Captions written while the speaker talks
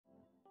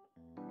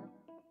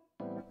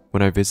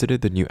When I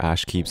visited the new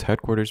Ashkeep's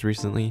headquarters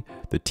recently,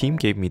 the team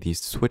gave me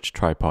these Switch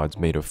tripods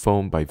made of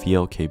foam by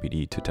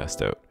VLKBD to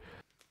test out.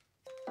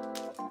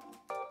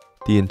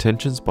 The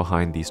intentions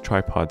behind these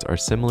tripods are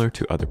similar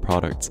to other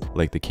products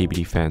like the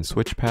KBD fan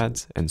switch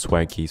pads and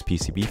Swagkey's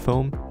PCB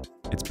foam.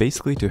 It's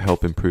basically to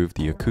help improve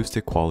the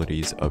acoustic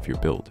qualities of your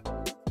build.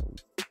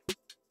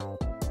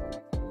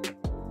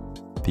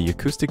 The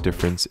acoustic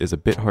difference is a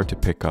bit hard to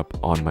pick up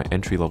on my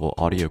entry-level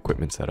audio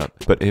equipment setup,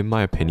 but in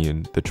my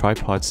opinion, the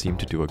tripods seem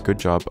to do a good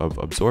job of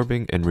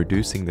absorbing and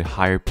reducing the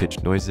higher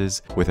pitched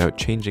noises without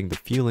changing the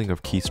feeling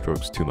of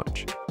keystrokes too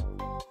much.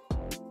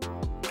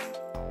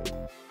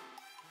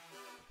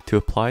 To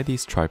apply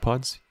these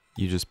tripods,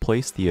 you just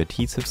place the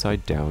adhesive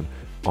side down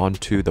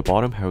onto the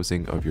bottom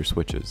housing of your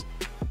switches.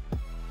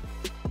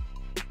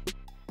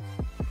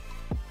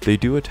 They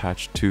do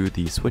attach to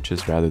the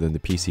switches rather than the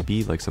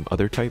PCB like some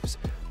other types,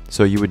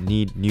 so you would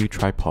need new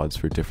tripods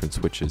for different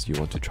switches you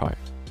want to try.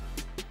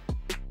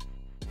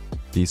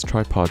 These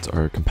tripods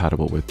are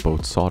compatible with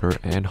both solder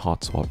and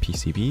hot swap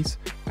PCBs,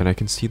 and I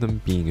can see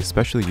them being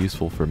especially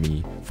useful for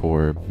me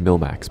for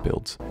Milmax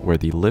builds, where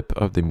the lip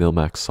of the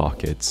Milmax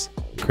sockets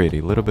create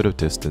a little bit of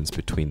distance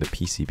between the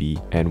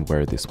PCB and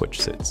where the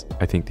switch sits.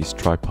 I think these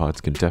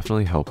tripods can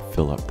definitely help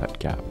fill up that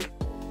gap.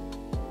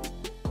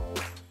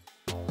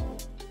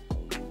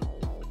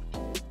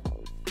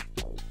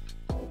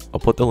 I'll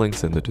put the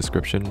links in the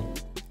description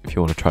if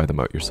you want to try them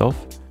out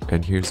yourself,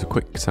 and here's a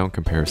quick sound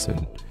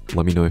comparison.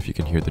 Let me know if you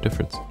can hear the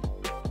difference.